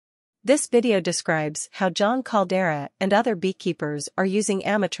This video describes how John Caldera and other beekeepers are using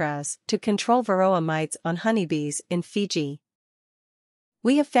Amitraz to control Varroa mites on honeybees in Fiji.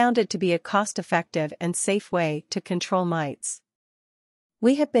 We have found it to be a cost-effective and safe way to control mites.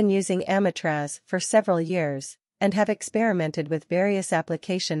 We have been using Amitraz for several years and have experimented with various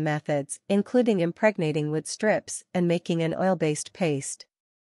application methods, including impregnating wood strips and making an oil-based paste.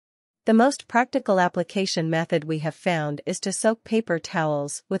 The most practical application method we have found is to soak paper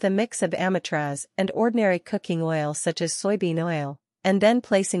towels with a mix of Amitraz and ordinary cooking oil such as soybean oil, and then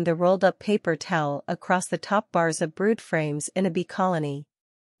placing the rolled-up paper towel across the top bars of brood frames in a bee colony.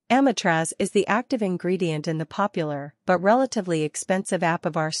 Amitraz is the active ingredient in the popular but relatively expensive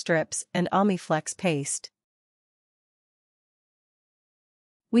Apivar strips and Omiflex paste.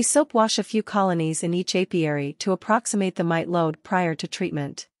 We soap wash a few colonies in each apiary to approximate the mite load prior to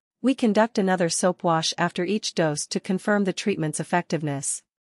treatment. We conduct another soap wash after each dose to confirm the treatment's effectiveness.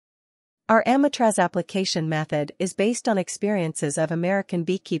 Our Amitraz application method is based on experiences of American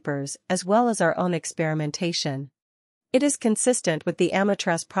beekeepers as well as our own experimentation. It is consistent with the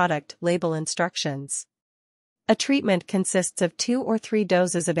Amitraz product label instructions. A treatment consists of 2 or 3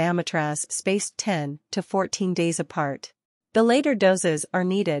 doses of Amitraz spaced 10 to 14 days apart. The later doses are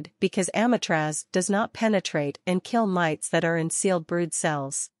needed because Amitraz does not penetrate and kill mites that are in sealed brood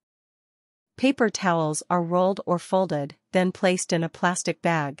cells. Paper towels are rolled or folded, then placed in a plastic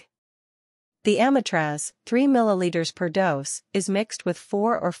bag. The Amitraz, 3 ml per dose, is mixed with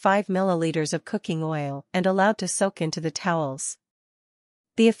 4 or 5 ml of cooking oil and allowed to soak into the towels.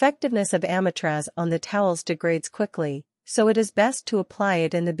 The effectiveness of Amitraz on the towels degrades quickly, so it is best to apply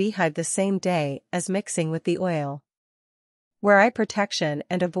it in the beehive the same day as mixing with the oil. Wear eye protection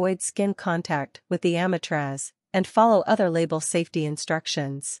and avoid skin contact with the Amitraz, and follow other label safety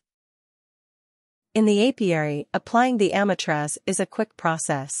instructions. In the apiary, applying the Amitraz is a quick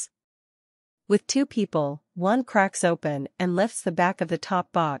process. With 2 people, one cracks open and lifts the back of the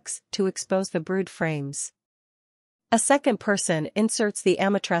top box to expose the brood frames. A second person inserts the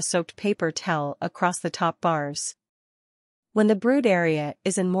Amitraz-soaked paper towel across the top bars. When the brood area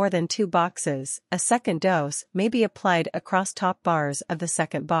is in more than 2 boxes, a second dose may be applied across top bars of the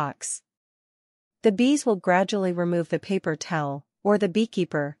second box. The bees will gradually remove the paper towel, or the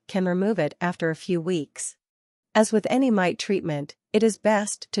beekeeper can remove it after a few weeks. As with any mite treatment, it is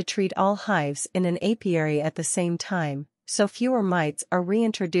best to treat all hives in an apiary at the same time, so fewer mites are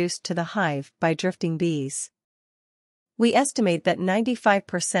reintroduced to the hive by drifting bees. We estimate that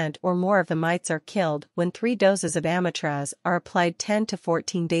 95% or more of the mites are killed when 3 doses of Amitraz are applied 10 to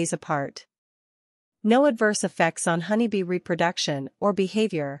 14 days apart. No adverse effects on honeybee reproduction or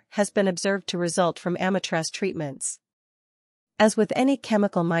behavior has been observed to result from Amitraz treatments. As with any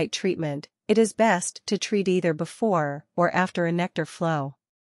chemical mite treatment, it is best to treat either before or after a nectar flow.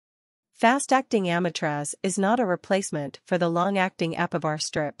 Fast-acting Amitraz is not a replacement for the long-acting Apivar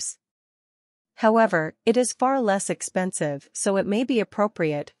strips. However, it is far less expensive, so it may be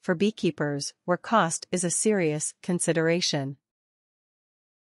appropriate for beekeepers where cost is a serious consideration.